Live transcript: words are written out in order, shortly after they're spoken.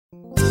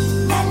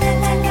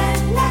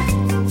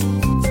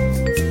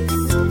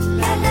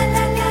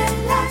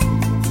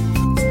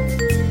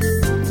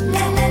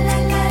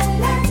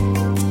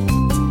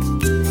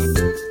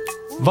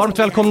Varmt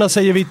välkomna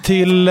säger vi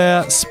till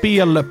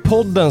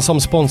Spelpodden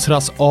som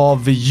sponsras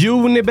av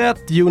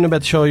Unibet.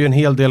 Unibet kör ju en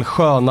hel del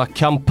sköna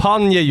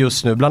kampanjer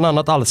just nu, bland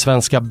annat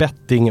allsvenska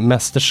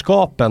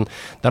bettingmästerskapen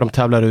där de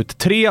tävlar ut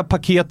 3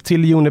 paket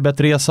till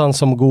Unibet-resan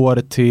som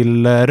går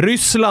till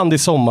Ryssland i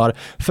sommar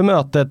för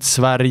mötet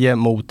Sverige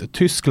mot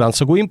Tyskland.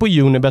 Så gå in på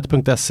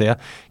unibet.se,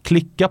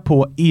 klicka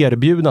på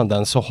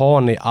erbjudanden så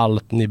har ni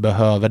allt ni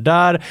behöver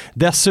där.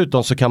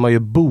 Dessutom så kan man ju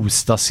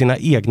boosta sina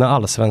egna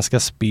allsvenska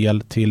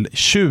spel till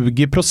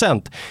 20%.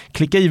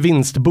 Klicka i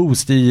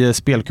vinstboost i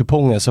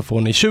spelkupongen så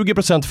får ni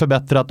 20%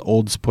 förbättrat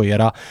odds på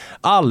era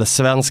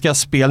allsvenska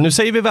spel. Nu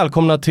säger vi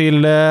välkomna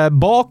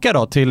tillbaka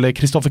då till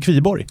Kristoffer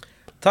Kviborg.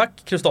 Tack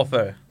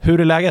Kristoffer.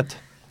 Hur är läget?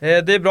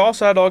 Det är bra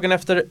så här dagen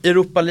efter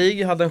Europa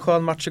League. Hade en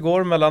skön match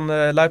igår mellan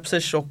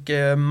Leipzig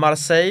och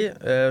Marseille.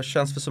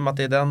 Känns som att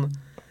det är den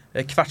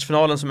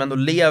kvartsfinalen som ändå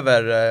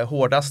lever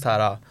hårdast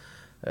här.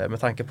 Med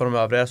tanke på de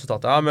övriga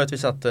resultaten. Ja,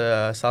 möjligtvis att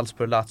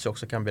Salzburg-Lazio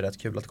också kan bli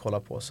rätt kul att kolla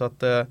på. Så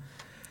att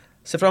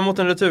se fram emot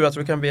en retur. Jag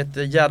tror det kan bli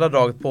ett jävla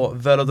drag på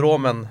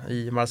velodromen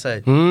i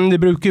Marseille. Det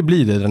brukar ju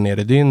bli det där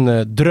nere. Det är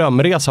en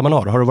drömresa man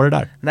har. Har du varit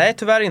där? Nej,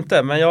 tyvärr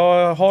inte. Men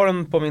jag har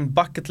en på min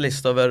bucket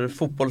list över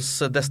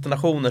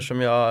fotbollsdestinationer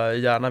som jag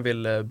gärna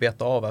vill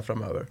beta av här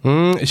framöver.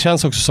 Det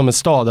känns också som en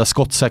stad där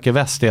skottsäker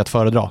väst är att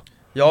föredra.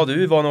 Ja,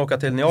 du är van att åka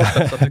till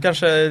Neapel så att det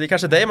är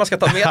kanske dig man ska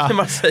ta med till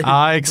Marseille.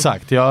 Ja,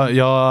 exakt. Jag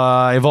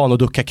är van att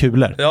ducka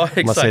kulor. Ja,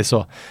 exakt. Man säger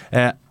så.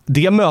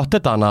 Det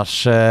mötet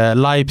annars,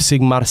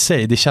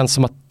 Leipzig-Marseille, det känns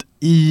som att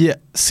i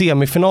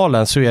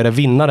semifinalen så är det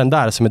vinnaren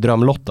där som är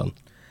drömlotten.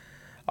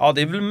 Ja,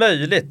 det är väl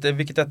möjligt,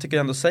 vilket jag tycker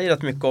ändå säger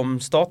rätt mycket om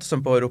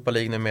statusen på Europa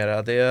League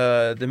numera.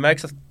 Det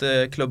märks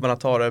att klubbarna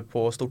tar det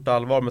på stort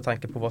allvar med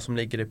tanke på vad som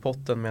ligger i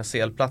potten med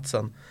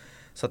CL-platsen.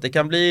 Så att det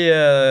kan bli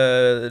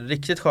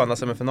riktigt sköna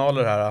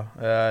semifinaler här.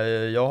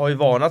 Jag har ju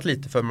varnat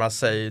lite för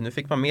Marseille. Nu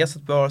fick man med sig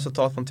ett bra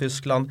resultat från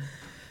Tyskland.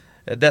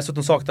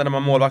 Dessutom saknade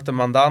man målvakten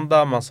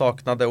Mandanda. Man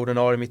saknade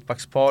ordinarie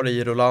mittbackspar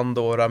i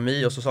Rolando och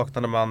Rami. Och så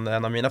saknade man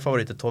en av mina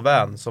favoriter,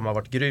 Thauvin, som har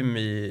varit grym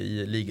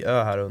i Ligue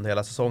Ö här under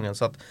hela säsongen.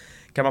 Så att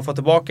kan man få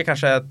tillbaka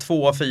kanske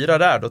 2 av 4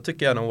 där, då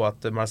tycker jag nog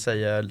att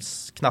Marseille är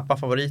knappa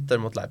favoriter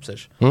mot Leipzig.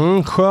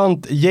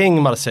 Skönt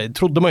gäng Marseille.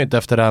 Trodde man ju inte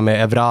efter det här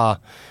med Evra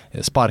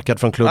sparkad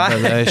från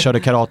klubben, körde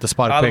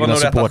karatespark på egna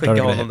supportrar.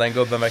 Ja, honom, den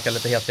gubben verkar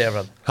lite helt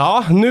jävla.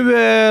 Ja,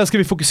 nu ska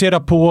vi fokusera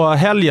på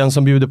helgen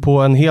som bjuder på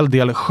en hel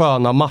del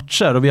sköna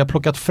matcher och vi har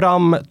plockat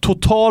fram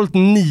totalt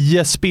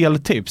 9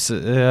 speltips.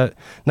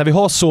 När vi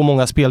har så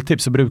många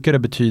speltips så brukar det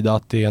betyda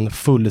att det är en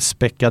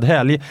fullspäckad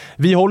helg.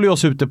 Vi håller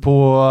oss ute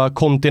på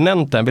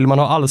kontinenten. Vill man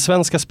ha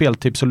allsvenska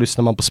speltips så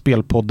lyssnar man på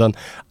spelpodden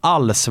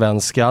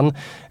Allsvenskan.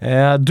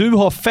 Du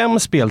har 5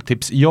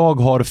 speltips, jag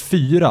har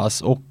 4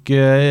 och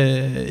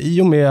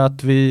i och med att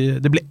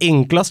det blir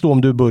enklast då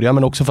om du börjar,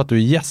 men också för att du är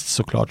gäst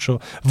såklart.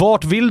 Så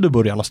vart vill du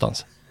börja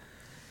någonstans?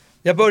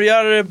 Jag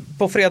börjar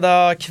på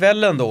fredag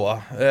kvällen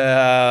då,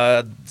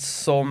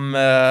 som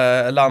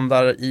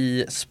landar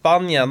i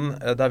Spanien,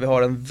 där vi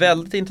har en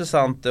väldigt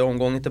intressant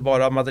omgång, inte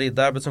bara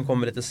Madrid-derbyt som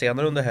kommer lite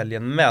senare under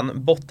helgen,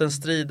 men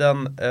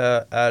bottenstriden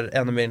är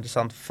ännu mer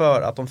intressant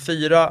för att de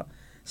 4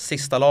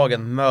 sista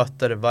lagen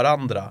möter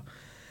varandra.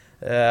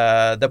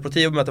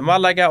 Deportivo möter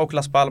Malaga och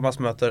Las Palmas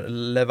möter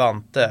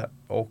Levante,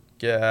 och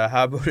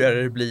här börjar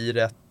det bli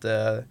rätt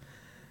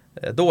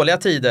dåliga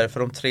tider för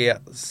de 3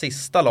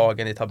 sista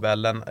lagen i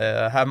tabellen.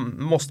 Här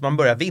måste man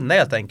börja vinna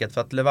helt enkelt,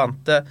 för att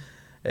Levante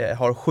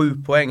har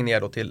 7 poäng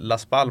ner då till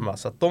Las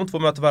Palmas, så att de 2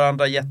 möter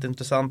varandra,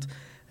 jätteintressant.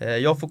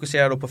 Jag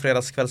fokuserar då på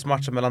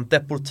fredagskvällsmatchen mellan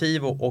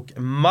Deportivo och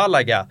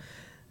Malaga.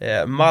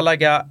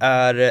 Malaga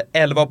är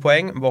 11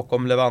 poäng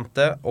bakom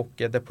Levante och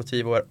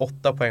Deportivo är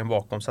 8 poäng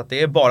bakom, så att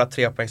det är bara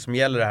 3 poäng som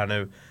gäller här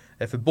nu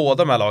för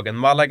båda de här lagen.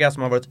 Malaga,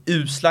 som har varit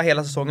usla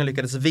hela säsongen,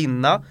 lyckades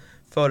vinna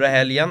förra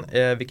helgen,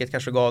 vilket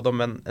kanske gav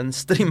dem en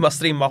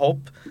strimma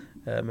hopp,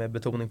 med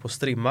betoning på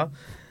strimma.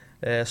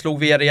 Slog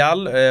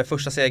Villarreal,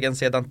 första segern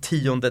sedan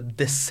 10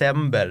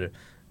 december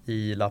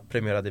i La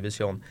Primera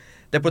Division.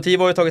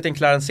 Deportivo har ju tagit in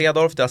Clarence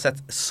Seedorf. Det har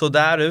sett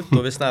sådär ut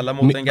och vi är snälla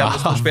mot den gamla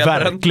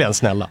storspelaren. Verkligen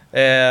snälla.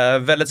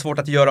 Väldigt svårt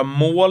att göra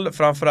mål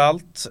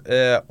framförallt,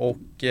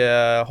 och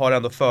har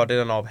ändå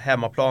fördelen av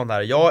hemmaplan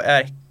här. Jag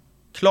är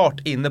klart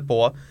inne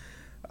på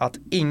att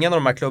ingen av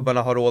de här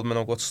klubbarna har råd med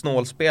något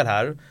snålspel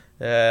här.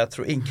 Jag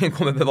tror ingen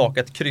kommer bevaka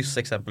ett kryss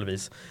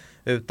exempelvis.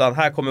 Utan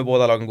här kommer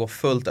båda lagen gå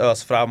fullt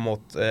ös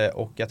framåt,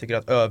 och jag tycker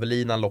att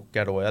överlinan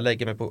lockar då. Jag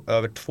lägger mig på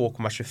över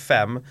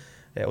 2,25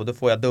 och då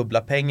får jag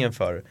dubbla pengen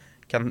för.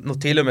 Kan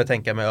nog till och med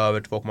tänka mig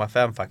över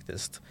 2,5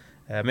 faktiskt.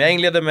 Men jag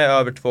inleder med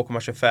över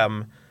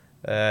 2,25.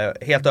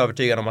 Helt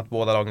övertygad om att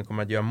båda lagen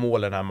kommer att göra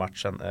mål i den här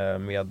matchen,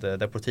 med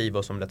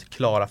Deportivo som lite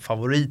klara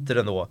favoriter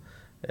ändå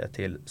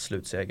till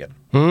slutsegern.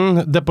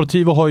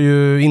 Deportivo har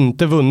ju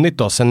inte vunnit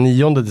då sedan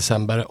 9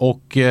 december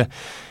och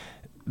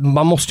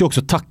man måste ju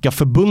också tacka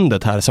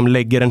förbundet här som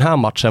lägger den här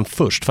matchen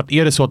först. För att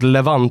är det så att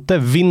Levante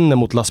vinner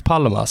mot Las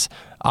Palmas,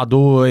 ja,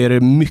 då är det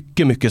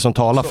mycket som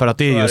talar för att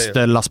det är just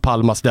Las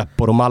Palmas,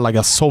 Depor och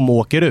Malaga som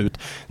åker ut.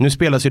 Nu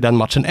spelas ju den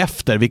matchen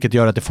efter, vilket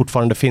gör att det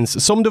fortfarande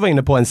finns, som du var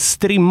inne på, en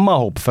strimma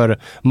hopp för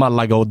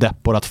Malaga och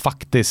Depor att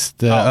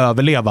faktiskt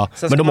överleva.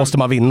 Men då måste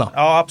man vinna.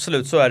 Ja,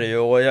 absolut, så är det ju.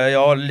 Och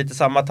jag har lite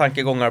samma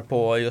tankegångar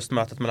på just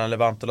mötet mellan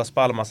Levante och Las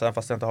Palmas, även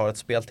fast jag inte har ett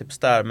speltips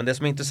där. Men det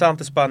som är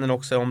intressant i Spanien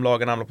också är om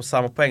lagen hamnar på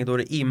samma poäng, då är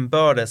det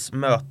inbördes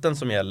möten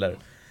som gäller.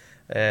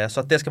 Så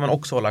att det ska man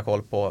också hålla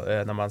koll på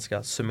när man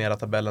ska summera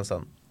tabellen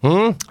sen.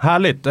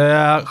 Härligt.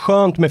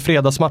 Skönt med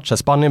fredagsmatcher.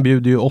 Spanien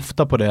bjuder ju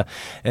ofta på det.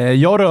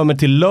 Jag rör mig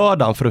till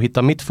lördagen för att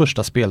hitta mitt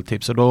första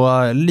speltips, och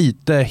då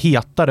lite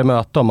hetare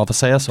möte, om man får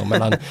säga så,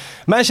 mellan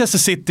Manchester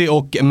City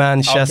och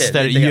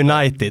Manchester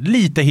United.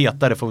 Lite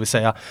hetare får vi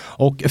säga.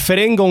 Och för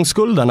en gångs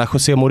skull när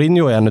José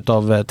Mourinho är en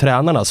av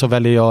tränarna, så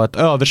väljer jag ett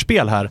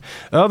överspel här.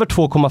 Över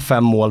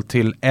 2,5 mål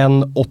till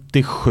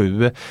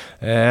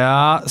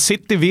 1,87.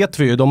 City vet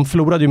vi ju, de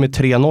förlorade ju med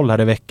 3-0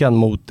 här i veckan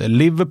mot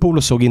Liverpool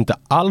och såg inte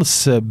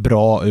alls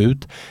bra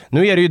ut.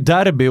 Nu är det ju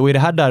derby, och i det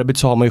här derbyt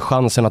så har man ju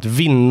chansen att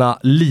vinna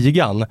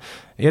ligan.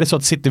 Är det så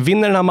att City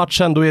vinner den här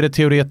matchen, då är det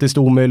teoretiskt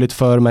omöjligt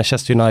för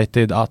Manchester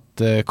United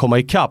att komma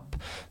ikapp.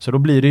 Så då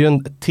blir det ju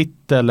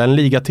en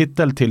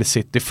ligatitel till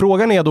City.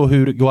 Frågan är då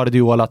hur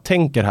Guardiola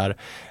tänker här.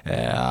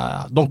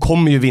 De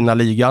kommer ju vinna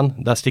ligan.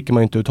 Där sticker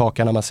man ju inte ut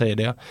hakan när man säger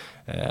det.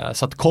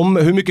 Så att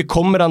hur mycket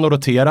kommer han att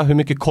rotera? Hur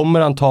mycket kommer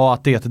han ta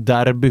att det är ett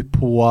derby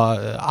på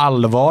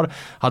allvar?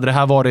 Hade det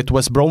här varit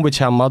West Bromwich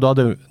hemma,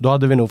 då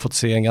hade vi nog fått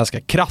se en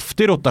ganska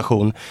kraftig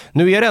rotation.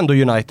 Nu är det ändå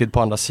United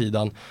på andra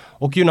sidan.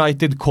 Och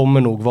United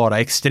kommer nog vara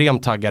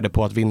extremt taggade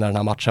på att vinna den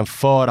här matchen,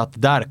 för att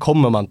där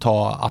kommer man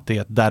ta att det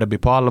är ett derby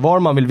på allvar.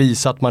 Man vill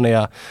visa att man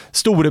är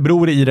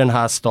storebror i den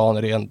här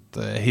stan rent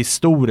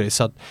historiskt.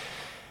 Så att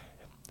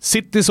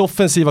Citys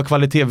offensiva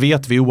kvalitet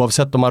vet vi,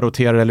 oavsett om man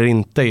roterar eller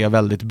inte, är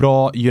väldigt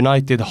bra.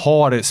 United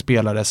har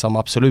spelare som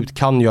absolut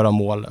kan göra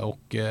mål,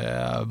 och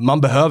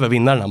man behöver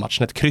vinna den här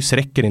matchen. Ett kryss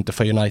räcker inte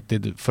för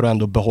United för att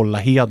ändå behålla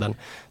heden.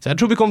 Så jag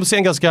tror vi kommer att se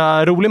en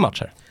ganska rolig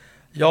match här.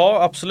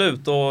 Ja,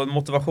 absolut. Och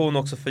motivation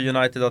också för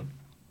United att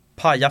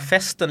paja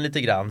festen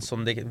lite grann,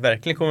 som det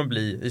verkligen kommer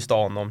bli i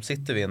stan om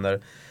City vinner.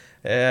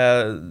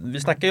 Vi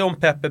snackar ju om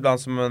Pep ibland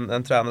som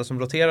en tränare som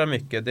roterar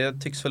mycket.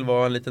 Det tycks väl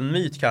vara en liten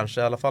myt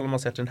kanske, i alla fall om man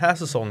ser till den här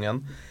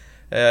säsongen.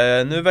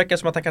 Nu verkar det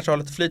som att han kanske har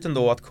lite flyt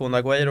ändå, att Kun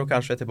Agüero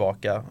kanske är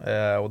tillbaka.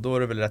 Och då är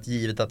det väl rätt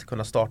givet att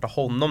kunna starta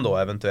honom då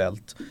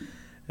eventuellt.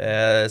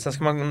 Sen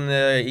ska man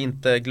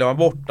inte glömma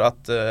bort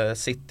att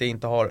City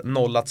inte har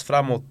nollats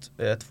framåt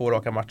 2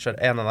 raka matcher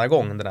en annan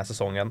gång den här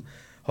säsongen.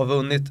 Har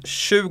vunnit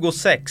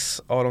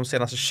 26 av de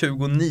senaste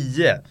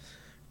 29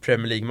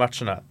 Premier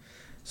League-matcherna.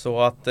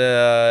 Så att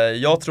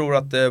jag tror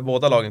att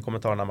båda lagen kommer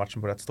ta den här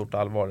matchen på rätt stort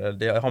allvar.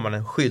 Det har man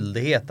en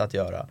skyldighet att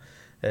göra.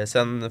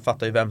 Sen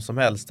fattar ju vem som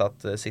helst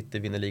att City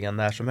vinner ligan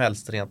när som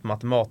helst rent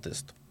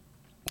matematiskt.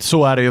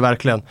 Så är det ju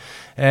verkligen.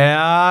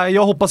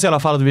 Jag hoppas i alla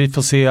fall att vi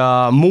får se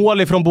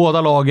mål ifrån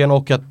båda lagen,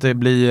 och att det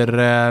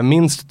blir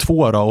minst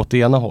 2 då åt det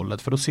ena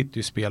hållet. För då sitter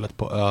ju spelet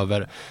på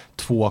över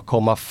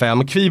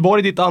 2,5.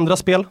 Kviborg, ditt andra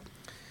spel?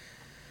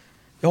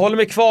 Jag håller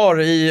mig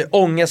kvar i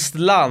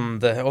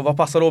ångestland, och vad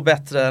passar då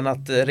bättre än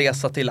att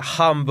resa till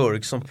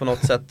Hamburg, som på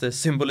något sätt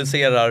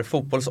symboliserar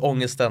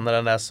fotbollsångesten när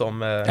den är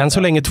som... Än så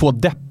länge 2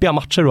 deppiga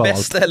matcher du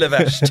bäst eller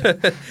värst.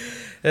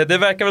 Det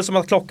verkar väl som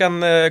att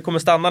klockan kommer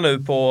stanna nu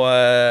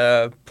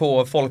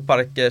på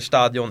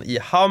Folkparkstadion i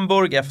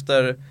Hamburg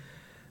efter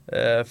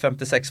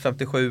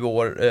 56-57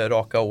 år,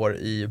 raka år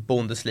i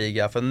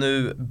Bundesliga. För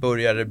nu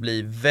börjar det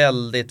bli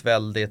väldigt,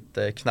 väldigt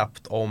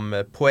knappt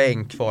om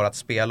poäng kvar att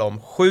spela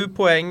om. 7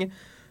 poäng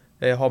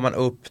har man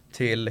upp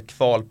till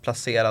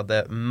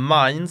kvalplacerade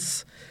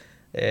Mainz.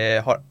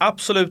 Har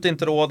absolut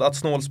inte råd att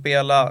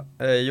snålspela.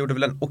 Gjorde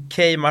väl en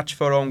okej match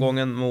förra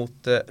omgången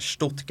mot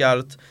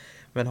Stuttgart,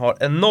 men har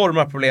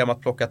enorma problem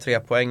att plocka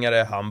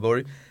 3-poängare i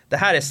Hamburg. Det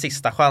här är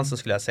sista chansen,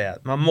 skulle jag säga.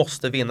 Man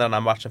måste vinna den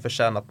här matchen för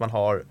sen att man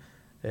har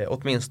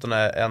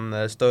åtminstone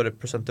en större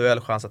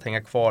procentuell chans att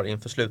hänga kvar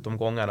inför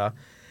slutomgångarna.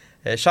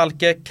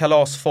 Schalke,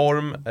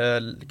 kalasform,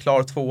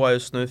 klar 2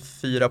 just nu,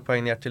 4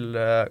 poäng ner till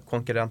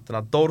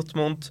konkurrenterna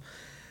Dortmund.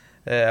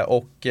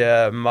 Och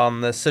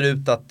man ser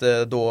ut att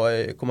då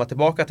komma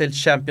tillbaka till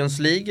Champions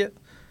League.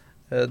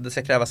 Det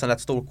ska krävas en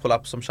rätt stor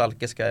kollaps om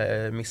Schalke ska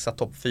missa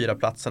topp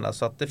 4-platserna.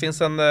 Så att det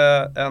finns en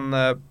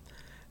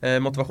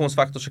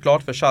motivationsfaktor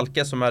såklart för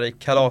Schalke som är i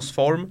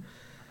kalasform.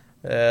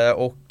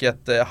 Och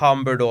ett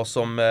Hamburg då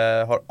som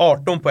har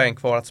 18 poäng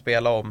kvar att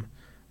spela om,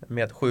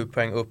 med 7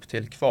 poäng upp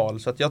till kval.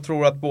 Så att jag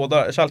tror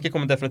att Schalke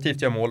kommer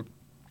definitivt göra mål,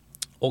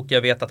 och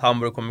jag vet att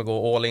Hamburg kommer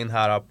gå all in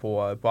här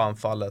på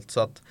anfallet. Så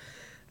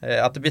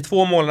att det blir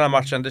 2 mål i den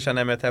här matchen, det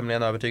känner jag mig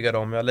tämligen övertygad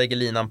om. Jag lägger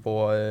linan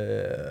på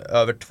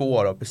över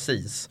 2 då,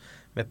 precis,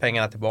 med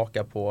pengarna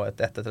tillbaka på ett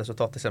 1-1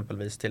 resultat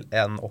exempelvis till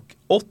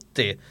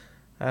 1,80.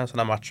 En sån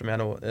här match som jag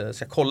nog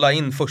ska kolla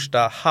in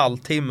första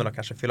halvtimmen och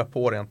kanske fylla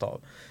på rent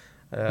av.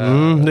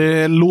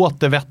 Det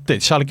låter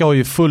vettigt. Schalke har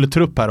ju full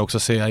trupp här också,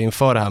 ser jag,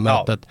 inför det här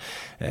mötet.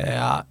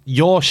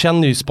 Jag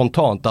känner ju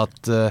spontant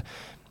att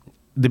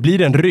det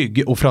blir en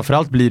rygg, och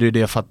framförallt blir det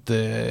det för att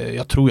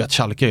jag tror att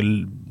Schalke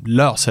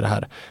löser det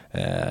här.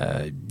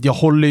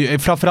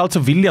 Framförallt så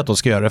vill jag att de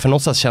ska göra det, för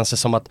någonstans känns det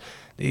som att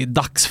det är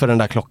dags för den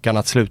där klockan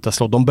att sluta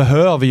slå. De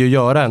behöver ju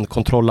göra en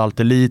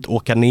kontroll-alt-elit,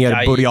 åka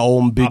ner, börja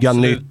om, bygga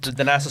absolut. nytt.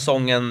 Den här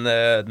säsongen,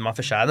 man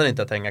förtjänar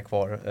inte att hänga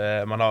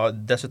kvar. Man har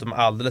dessutom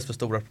alldeles för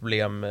stora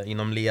problem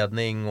inom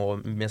ledning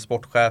och med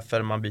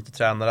sportchefer, man byter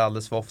tränare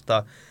alldeles för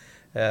ofta.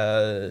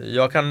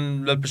 Jag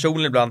kan väl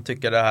personligen ibland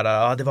tycka det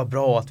här, det var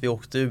bra att vi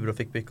åkte ur och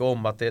fick bygga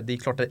om, att det är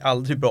klart att det är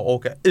aldrig bra att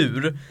åka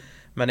ur,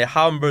 men i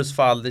Hamburgs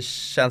fall det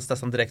känns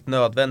nästan direkt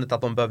nödvändigt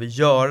att de behöver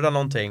göra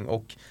någonting,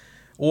 och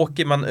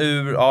åker man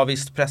ur, ja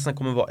visst, pressen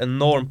kommer vara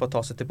enorm på att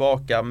ta sig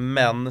tillbaka,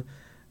 men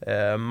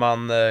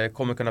man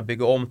kommer kunna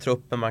bygga om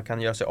truppen, man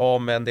kan göra sig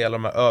av med en del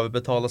av de här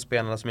överbetalda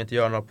spelarna som inte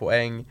gör några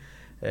poäng,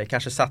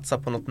 kanske satsa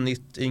på något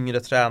nytt yngre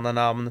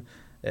tränarnamn.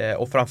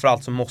 Och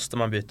framförallt så måste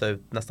man byta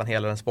ut nästan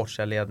hela den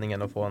sportsliga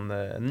ledningen och få en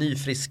ny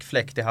frisk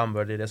fläkt i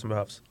Hamburg, det är det som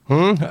behövs.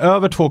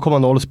 Över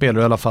 2,0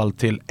 spelar i alla fall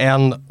till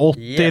 1,80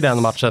 i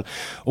den matchen.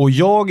 Och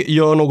jag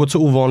gör något så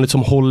ovanligt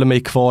som håller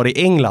mig kvar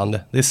i England.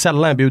 Det är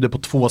sällan jag bjuder på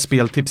 2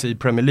 speltips i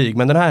Premier League,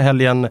 men den här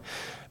helgen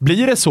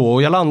blir det så,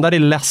 och jag landar i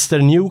Leicester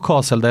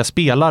Newcastle där jag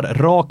spelar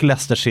rak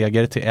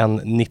Leicester-seger till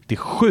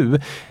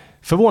 1,97.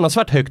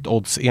 Förvånansvärt högt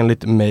odds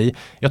enligt mig.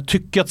 Jag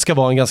tycker att det ska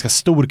vara en ganska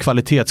stor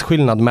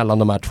kvalitetsskillnad mellan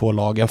de här två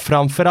lagen.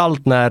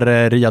 Framförallt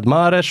när Riyad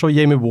Mahrez och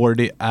Jamie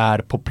Vardy är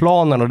på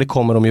planen, och det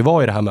kommer de ju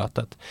vara i det här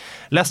mötet.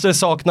 Leicester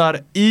saknar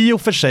i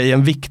och för sig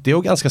en viktig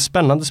och ganska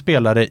spännande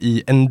spelare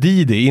i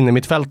Ndidi inne i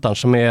mittfältaren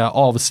som är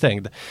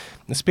avstängd.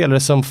 En spelare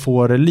som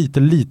får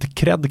lite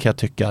cred kan jag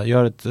tycka.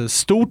 Gör ett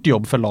stort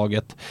jobb för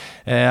laget.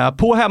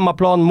 På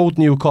hemmaplan mot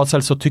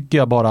Newcastle så tycker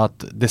jag bara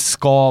att det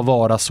ska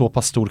vara så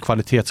pass stor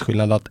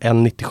kvalitetsskillnad att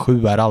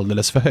 1,97 är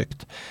alldeles för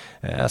högt.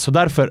 Så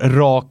därför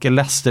rak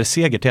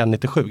Leicester-seger till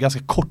 1,97. Ganska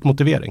kort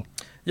motivering.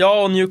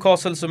 Ja, och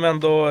Newcastle som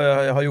ändå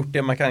har gjort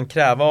det man kan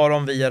kräva av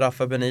dem via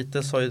Rafa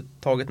Benitez har ju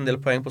tagit en del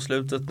poäng på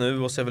slutet nu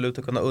och ser väl ut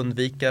att kunna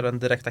undvika den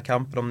direkta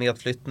kampen om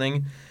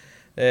nedflyttning.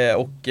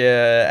 Och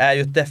är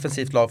ju ett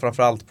defensivt lag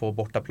framförallt på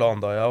bortaplan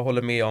då. Jag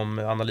håller med om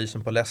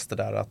analysen på Leicester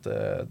där, att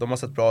de har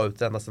sett bra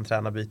ut ända sedan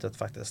tränarbytet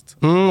faktiskt.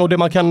 Och det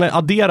man kan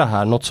addera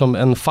här, något som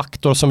en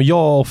faktor som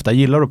jag ofta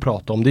gillar att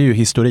prata om, det är ju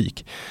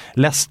historik.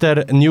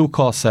 Leicester,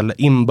 Newcastle,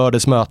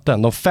 inbördes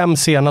möten. De 5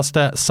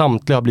 senaste,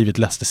 samtliga har blivit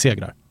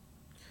Leicester-segrar.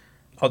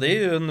 Ja, det är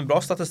ju en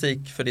bra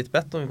statistik för ditt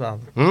bett om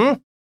ibland.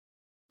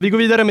 Vi går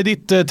vidare med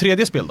ditt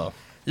tredje spel då.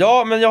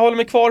 Ja, men jag håller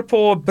mig kvar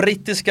på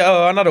brittiska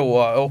öarna då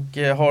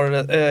och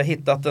har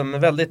hittat en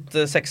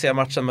väldigt sexiga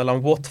matchen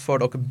mellan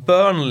Watford och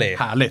Burnley.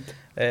 Härligt.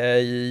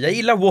 Jag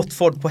gillar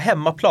Watford på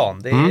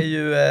hemmaplan. Det är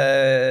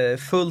ju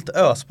fullt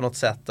ös på något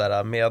sätt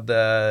där med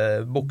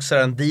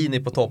boxaren Dini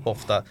på topp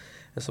ofta.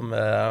 Som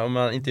om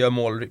man inte gör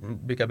mål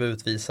brukar bli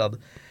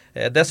utvisad.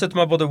 Dessutom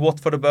har både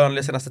Watford och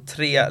Burnley senaste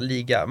 3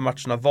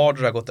 ligamatcherna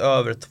vardera gått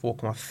över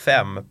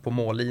 2,5 på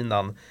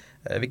mållinan.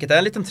 Vilket är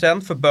en liten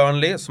trend för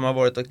Burnley som har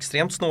varit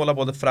extremt snåla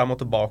både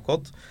framåt och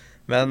bakåt.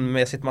 Men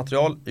med sitt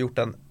material gjort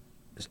en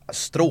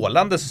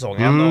strålande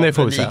säsong. En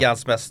av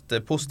ligans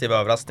mest positiva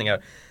överraskningar.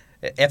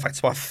 Är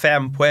faktiskt bara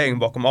 5 poäng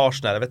bakom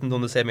Arsenal. Jag vet inte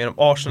om du säger mer om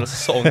Arsenals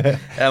säsong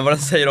än vad den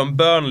säger om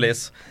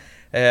Burnleys.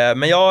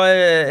 Men jag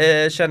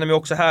känner mig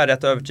också här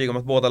rätt övertygad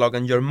om att båda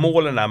lagen gör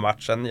mål i den här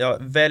matchen. Jag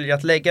väljer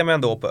att lägga mig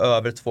ändå på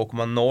över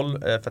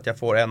 2,0 för att jag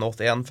får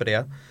 1,81 för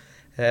det.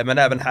 Men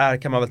även här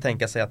kan man väl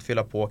tänka sig att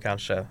fylla på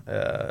kanske.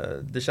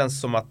 Det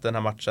känns som att den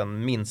här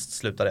matchen minst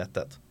slutar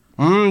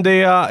 1-1.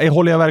 Det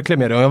håller jag verkligen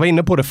med dig. Jag var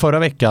inne på det förra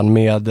veckan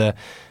med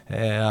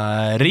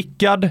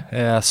Rickard,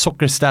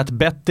 Soccerstat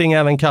Betting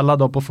även kallad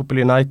då på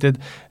Football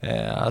United,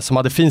 som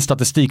hade fin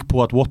statistik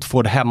på att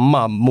Watford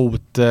hemma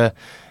mot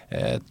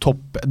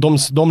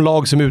de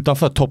lag som är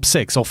utanför topp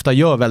 6 ofta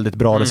gör väldigt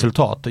bra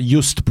resultat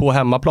just på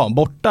hemmaplan.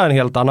 Borta är en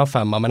helt annan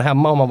femma, men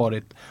hemma har man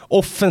varit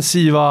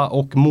offensiva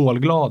och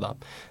målglada.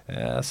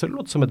 Så det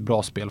låter som ett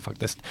bra spel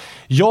faktiskt.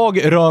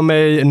 Jag rör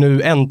mig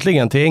nu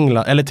äntligen till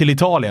England, eller till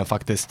Italien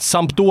faktiskt.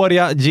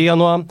 Sampdoria,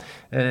 Genoa,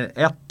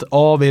 ett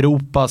av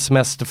Europas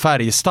mest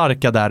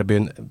färgstarka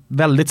derbyn.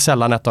 Väldigt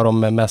sällan ett av de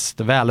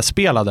mest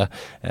välspelade.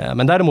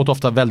 Men däremot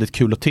ofta väldigt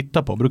kul att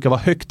titta på. Brukar vara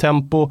högt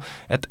tempo,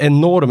 ett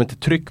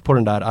enormt tryck på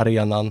den där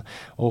arenan.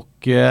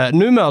 Och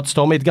nu möts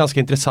de i ett ganska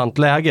intressant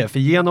läge. För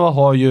Genoa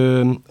har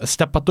ju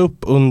steppat upp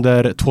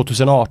under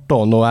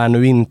 2018 och är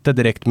nu inte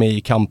direkt med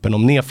i kampen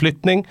om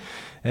nedflyttning.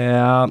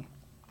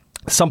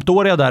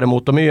 Sampdoria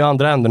däremot, de är ju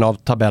andra änden av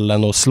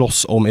tabellen och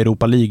slåss om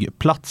Europa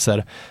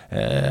League-platser.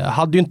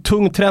 Hade ju en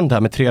tung trend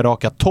här med 3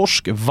 raka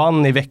torsk,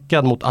 vann i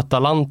veckan mot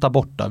Atalanta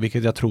borta,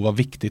 vilket jag tror var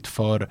viktigt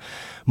för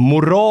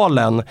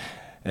moralen.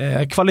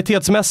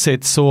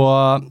 Kvalitetsmässigt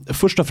så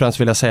först och främst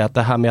vill jag säga att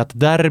det här med att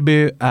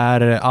derby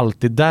är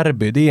alltid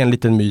derby, det är en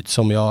liten myt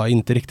som jag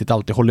inte riktigt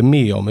alltid håller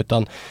med om,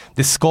 utan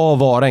det ska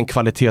vara en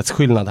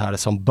kvalitetsskillnad här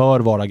som bör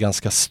vara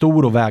ganska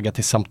stor och väga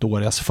till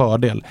Sampdorias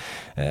fördel.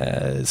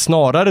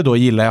 Snarare då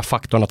gillar jag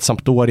faktorn att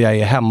Sampdoria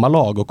är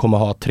hemmalag och kommer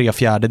ha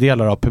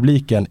 3/4 av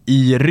publiken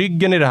i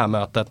ryggen i det här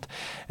mötet.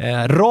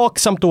 Rak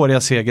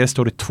Sampdoria-seger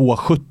står det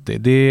 2,70.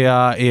 Det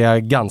är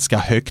ganska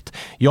högt.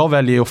 Jag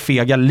väljer att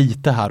fega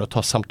lite här och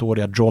ta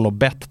Sampdoria draw no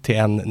bet till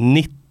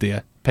 1,90.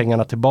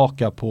 Pengarna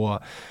tillbaka på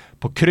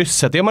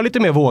krysset. Är man lite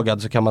mer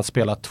vågad så kan man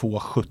spela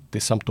 2,70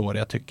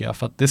 Sampdoria tycker jag.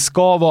 För att det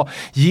ska vara,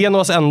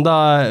 Genoas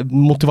enda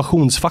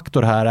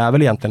motivationsfaktor här är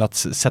väl egentligen att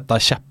sätta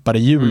käppar i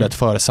hjulet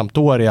för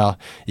Sampdoria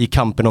i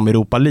kampen om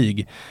Europa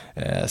League.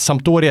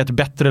 Sampdoria är ett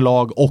bättre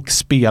lag och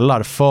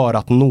spelar för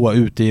att nå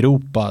ut i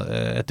Europa.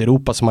 Ett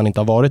Europa som man inte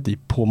har varit i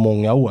på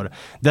många år.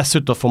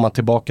 Dessutom får man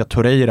tillbaka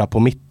Torreira på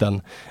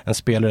mitten. En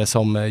spelare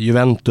som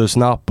Juventus,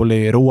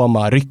 Napoli,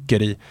 Roma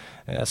rycker i.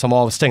 Som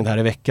var avstängd här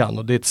i veckan,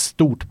 och det är ett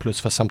stort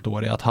plus för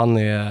Sampdoria att han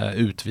är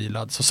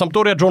utvilad. Så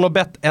Sampdoria draw no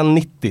bet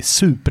 1,90,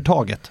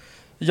 supertaget.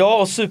 Ja,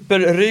 och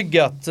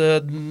superryggat.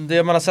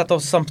 Det man har sett av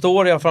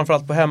Sampdoria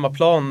framförallt på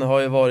hemmaplan har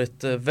ju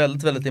varit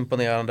väldigt, väldigt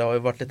imponerande. Det har ju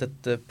varit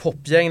ett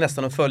popgäng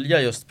nästan att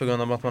följa just på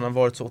grund av att man har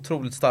varit så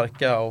otroligt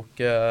starka.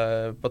 Och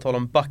på tal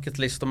om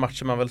bucketlist och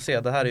matcher man vill se,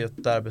 det här är ju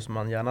ett derby som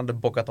man gärna hade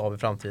bockat av i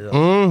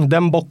framtiden.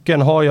 Den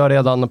bocken har jag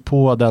redan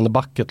på den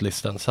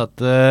bucketlisten, så att,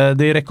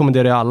 det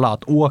rekommenderar jag alla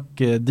att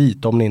åka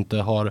dit om ni inte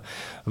har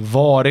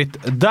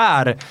varit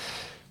där.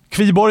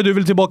 Kviborg, du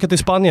vill tillbaka till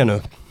Spanien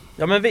nu?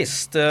 Ja men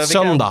visst.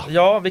 Söndag.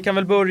 Vi kan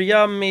väl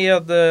börja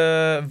med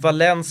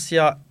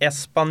Valencia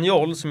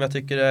Espanyol som jag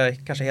tycker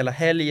är kanske hela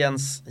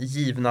helgens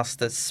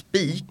givnaste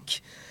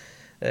spik.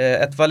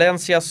 Ett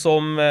Valencia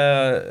som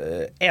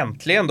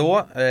äntligen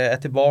då är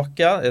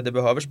tillbaka. Det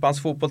behöver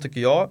spansk fotboll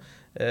tycker jag.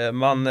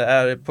 Man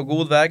är på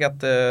god väg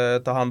att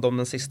ta hand om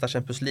den sista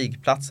Champions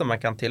League-platsen. Man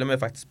kan till och med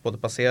faktiskt både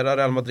passera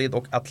Real Madrid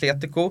och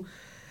Atletico.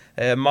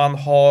 Man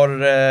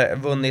har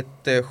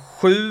vunnit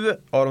 7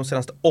 av de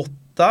senaste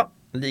 8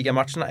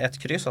 ligamatcherna,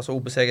 1 kryss, alltså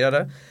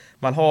obesegrade.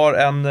 Man har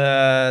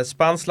en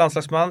spansk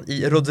landslagsman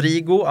i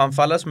Rodrigo,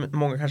 anfallare som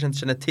många kanske inte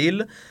känner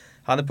till.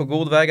 Han är på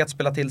god väg att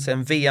spela till sig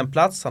en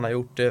VM-plats. Han har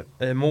gjort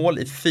mål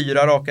i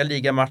 4 raka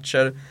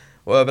ligamatcher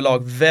och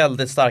överlag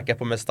väldigt starka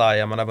på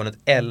Mestalla. Man har vunnit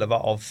 11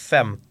 av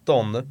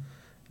 15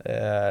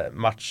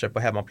 matcher på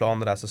hemmaplan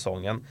den här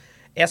säsongen.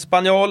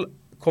 Espanyol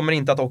kommer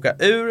inte att åka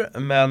ur,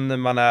 men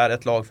man är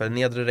ett lag för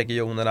nedre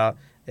regionerna.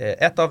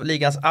 Ett av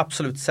ligans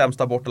absolut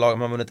sämsta bortalag.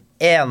 Man har vunnit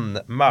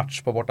 1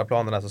 match på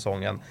bortaplan den här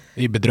säsongen.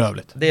 Det är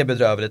bedrövligt. Det är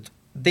bedrövligt.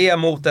 Det är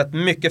mot ett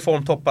mycket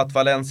formtoppat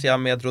Valencia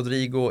med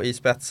Rodrigo i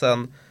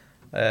spetsen.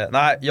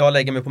 Nej, jag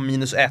lägger mig på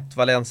 -1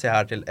 Valencia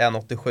här till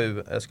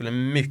 1,87. Jag skulle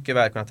mycket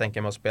väl kunna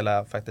tänka mig att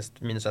spela faktiskt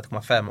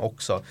 -1,5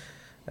 också.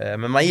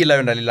 Men man gillar ju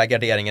den där lilla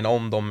garderingen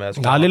om de...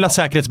 lilla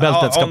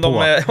säkerhetsbältet ska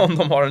på. Om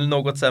de har en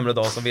något sämre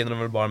dag så vinner de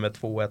väl bara med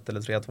 2-1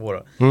 eller 3-2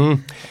 då.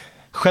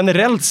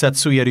 Generellt sett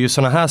så är det ju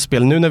sådana här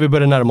spel, nu när vi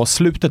börjar närma oss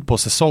slutet på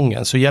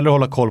säsongen så gäller det att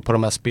hålla koll på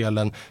de här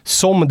spelen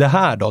som det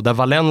här då, där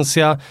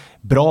Valencia,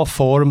 bra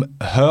form,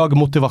 hög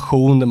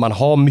motivation, man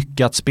har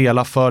mycket att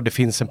spela för, det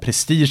finns en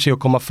prestige i att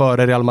komma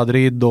före Real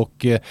Madrid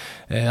och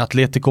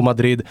Atletico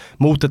Madrid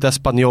mot ett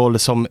Espanyol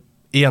som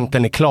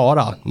egentligen är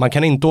klara. Man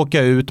kan inte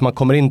åka ut, man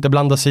kommer inte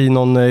blanda sig i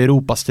någon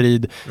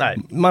Europastrid. Nej.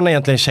 Man har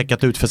egentligen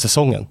checkat ut för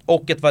säsongen.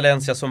 Och ett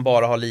Valencia som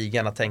bara har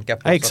ligan att tänka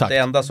på. Exakt. Så det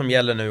enda som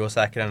gäller nu är att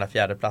säkra den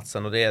här 4:e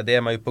platsen. Och det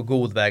är man ju på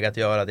god väg att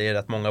göra. Det är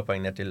rätt många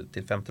poäng ner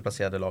till 5:e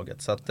placerade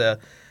laget. Så att,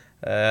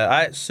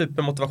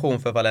 supermotivation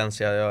för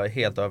Valencia. Jag är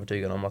helt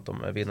övertygad om att de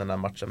vinner den här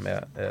matchen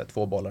med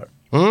 2 bollar.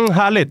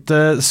 Härligt.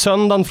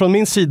 Söndagen från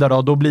min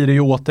sida då blir det ju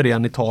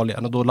återigen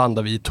Italien och då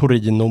landar vi i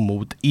Torino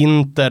mot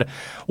Inter.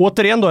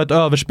 Återigen då ett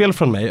överspel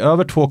från mig,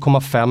 över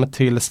 2,5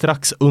 till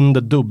strax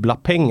under dubbla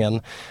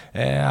pengen.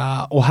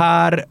 Och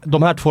här,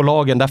 de här 2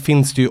 lagen, där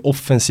finns det ju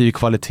offensiv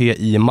kvalitet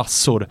i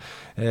massor.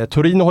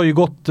 Torino har ju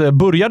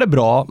började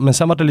bra, men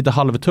sen var det lite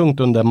halvtungt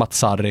under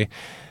Mazzarri.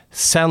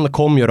 Sen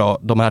kom ju då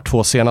de här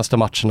 2 senaste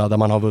matcherna där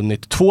man har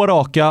vunnit 2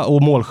 raka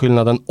och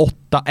målskillnaden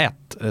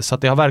 8-1. Så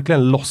att det har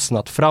verkligen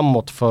lossnat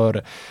framåt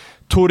för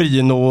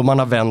Torino och man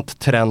har vänt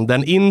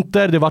trenden.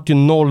 Inter, det vart ju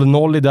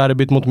 0-0 i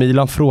derbyt mot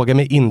Milan, fråga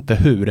mig inte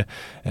hur.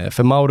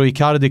 För Mauro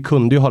Icardi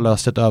kunde ju ha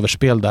löst ett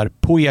överspel där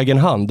på egen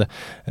hand.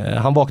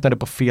 Han vaknade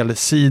på fel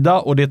sida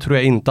och det tror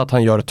jag inte att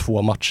han gör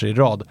 2 matcher i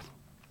rad.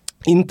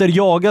 Inter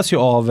jagas ju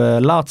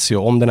av Lazio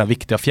om den här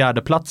viktiga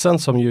 4:e platsen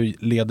som ju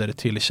leder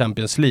till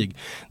Champions League.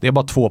 Det är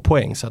bara 2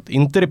 poäng så att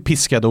Inter är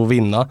piskade att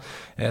vinna.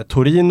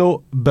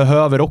 Torino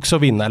behöver också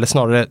vinna, eller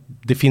snarare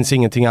det finns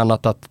ingenting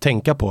annat att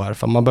tänka på här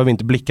för man behöver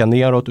inte blicka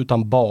neråt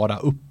utan bara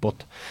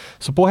uppåt.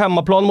 Så på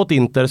hemmaplan mot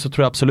Inter så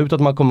tror jag absolut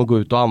att man kommer gå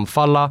ut och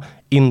anfalla.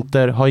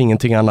 Inter har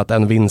ingenting annat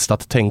än vinst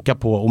att tänka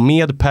på och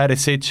med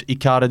Perisic,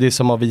 Icardi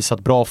som har visat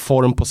bra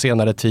form på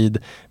senare tid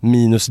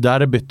minus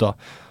derbyt då.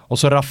 Och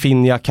så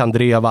Rafinha,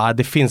 Kandreva,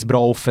 det finns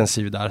bra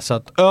offensiv där. Så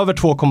att över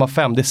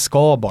 2,5, det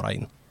ska bara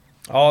in.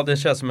 Ja, det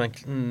känns som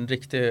en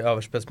riktig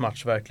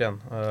överspelsmatch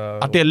verkligen.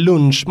 Att det är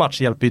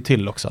lunchmatch hjälper ju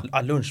till också.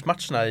 Ja,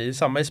 lunchmatcherna är ju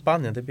samma i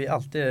Spanien. Det blir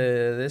alltid,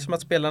 det är som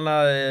att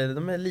spelarna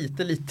de är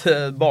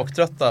lite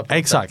baktrötta på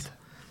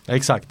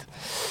Exakt.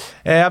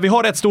 Vi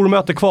har ett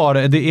stormöte kvar.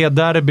 Det är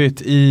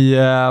derbyt i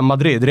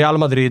Madrid. Real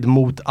Madrid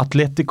mot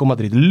Atletico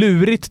Madrid.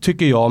 Lurigt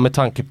tycker jag med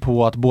tanke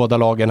på att båda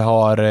lagen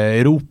har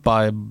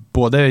Europa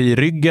både i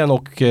ryggen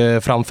och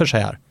framför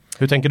sig här.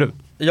 Hur tänker du?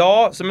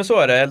 Ja, men så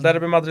är det. El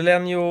Derby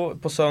Madrileño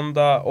på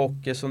söndag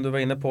och som du var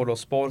inne på då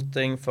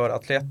Sporting för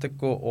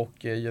Atletico och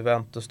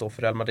Juventus då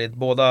för Real Madrid.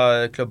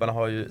 Båda klubbarna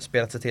har ju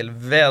spelat sig till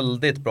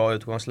väldigt bra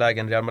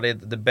utgångslägen. Real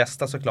Madrid det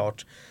bästa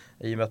såklart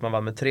i och med att man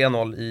vann med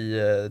 3-0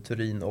 i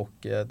Turin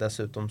och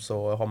dessutom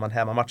så har man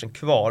hemmamatchen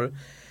kvar.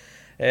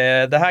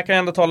 Det här kan jag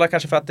ändå tala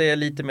kanske för att det är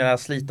lite mer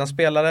slitna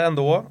spelare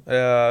ändå,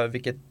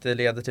 vilket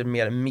leder till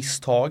mer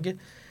misstag.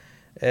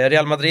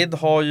 Real Madrid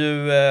har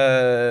ju,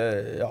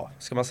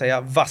 ska man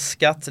säga,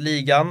 vaskat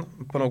ligan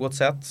på något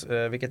sätt,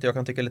 vilket jag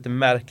kan tycka är lite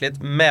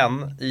märkligt.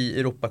 Men i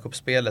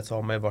Europacupspelet så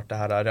har man ju varit det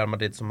här Real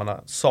Madrid som man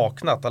har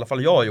saknat, i alla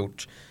fall jag har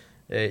gjort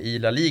i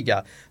La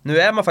Liga. Nu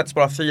är man faktiskt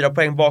bara 4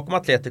 poäng bakom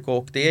Atletico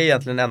och det är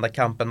egentligen den enda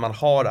kampen man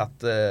har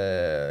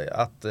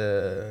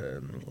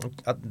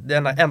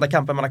den enda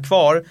kampen man har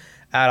kvar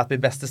är att bli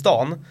bäst i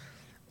stan.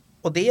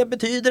 Och det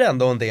betyder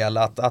ändå en del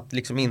att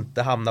liksom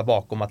inte hamna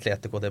bakom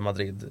Atletico de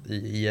Madrid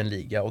i en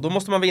liga. Och då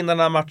måste man vinna den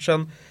här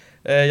matchen.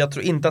 Jag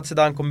tror inte att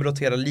Zidane kommer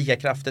rotera lika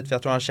kraftigt för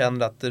jag tror han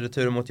känner att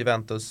returen mot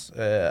Juventus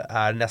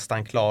är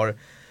nästan klar.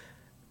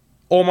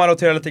 Om man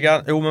roterar lite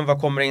grann, men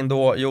vad kommer in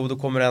då? Jo, då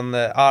kommer en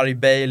arg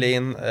Bale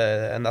in,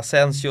 en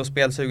Asensio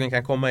spelsugen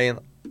kan komma in.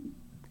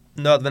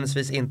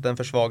 Nödvändigtvis inte en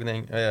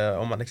försvagning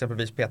om man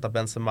exempelvis petar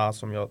Benzema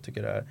som jag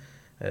tycker är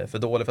för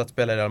dålig för att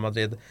spela i Real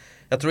Madrid.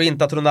 Jag tror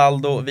inte att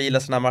Ronaldo vilar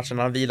sina matcher. Han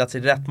har vilat i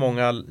rätt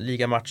många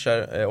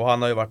ligamatcher och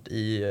han har ju varit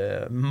i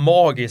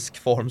magisk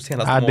form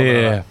senaste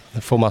månaderna.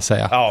 Det får man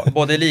säga. Ja,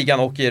 både i ligan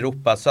och i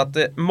Europa. Så att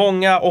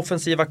många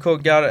offensiva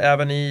kuggar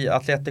även i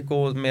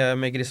Atletico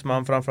med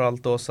Griezmann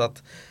framförallt då. Så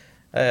att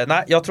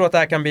nej, jag tror att det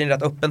här kan bli en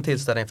rätt öppen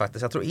tillställning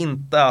faktiskt. Jag tror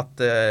inte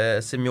att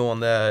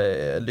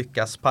Simeone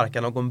lyckas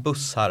parka någon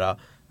buss här.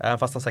 Även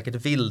fast han säkert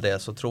vill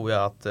det så tror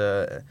jag att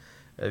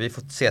vi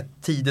får se ett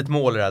tidigt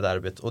mål i det här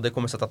derbyt och det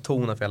kommer sätta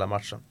tonen för hela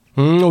matchen.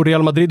 Och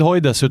Real Madrid har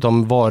ju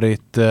dessutom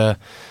varit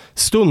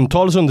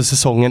stundtals under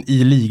säsongen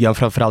i ligan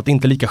framförallt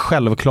inte lika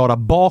självklara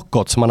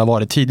bakåt som man har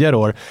varit tidigare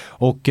år.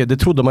 Och det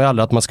trodde man ju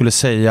aldrig att man skulle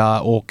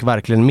säga och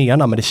verkligen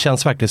mena, men det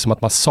känns verkligen som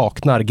att man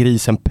saknar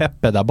grisen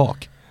Pepe där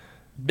bak.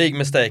 Big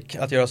mistake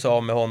att göra sig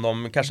av med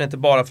honom. Kanske inte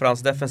bara för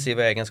hans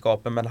defensiva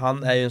egenskaper, men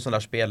han är ju en sån där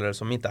spelare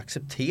som inte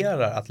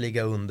accepterar att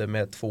ligga under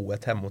med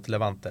 2-1 hem mot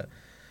Levante.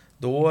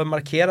 Då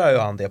markerar ju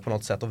han det på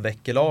något sätt och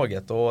väcker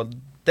laget. Och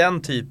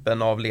den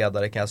typen av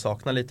ledare kan jag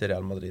sakna lite i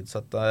Real Madrid. Så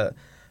att,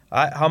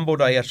 han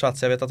borde ha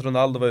ersatts. Jag vet att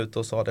Ronaldo var ute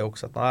och sa det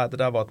också. Att det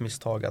där var ett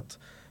misstag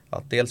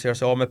att dels göra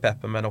sig av med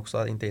Pepe men också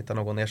att inte hitta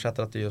någon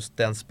ersättare till just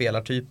den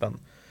spelartypen.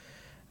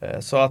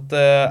 Så att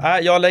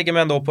jag lägger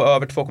mig ändå på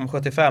över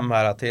 2,75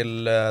 här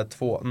till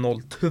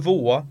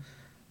 2,02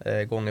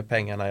 gånger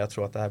pengarna. Jag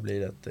tror att det här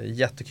blir ett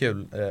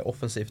jättekul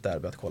offensivt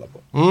derby att kolla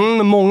på.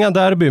 Många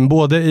derbyn,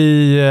 både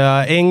i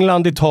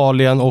England,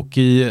 Italien och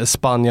i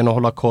Spanien att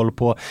hålla koll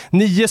på.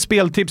 9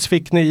 speltips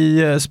fick ni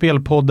i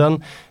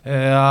spelpodden.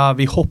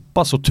 Vi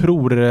hoppas och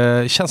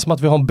tror, känns som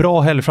att vi har en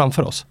bra helg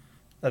framför oss.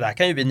 Det där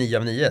kan ju bli 9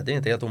 av 9, det är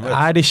inte helt omöjligt.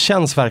 Nej, det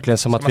känns verkligen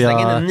som att vi har... Ska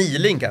man slänga in en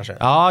niling kanske?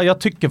 Ja, jag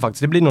tycker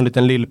faktiskt. Det blir någon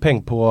liten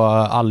lillpeng på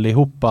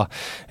allihopa.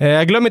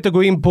 Glöm inte att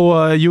gå in på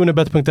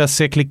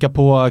unibet.se, klicka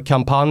på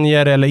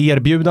kampanjer eller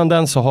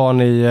erbjudanden så har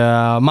ni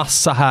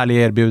massa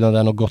härliga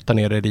erbjudanden och gotta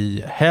ner er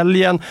i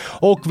helgen.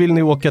 Och vill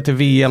ni åka till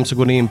VM så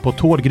går ni in på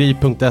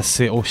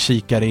tårgri.se och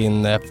kikar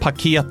in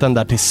paketen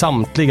där till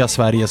samtliga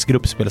Sveriges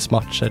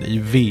gruppspelsmatcher i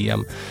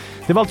VM.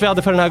 Det var allt vi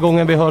hade för den här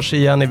gången. Vi hörs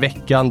igen i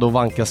veckan. Då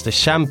vankas det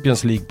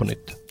Champions League på nytt.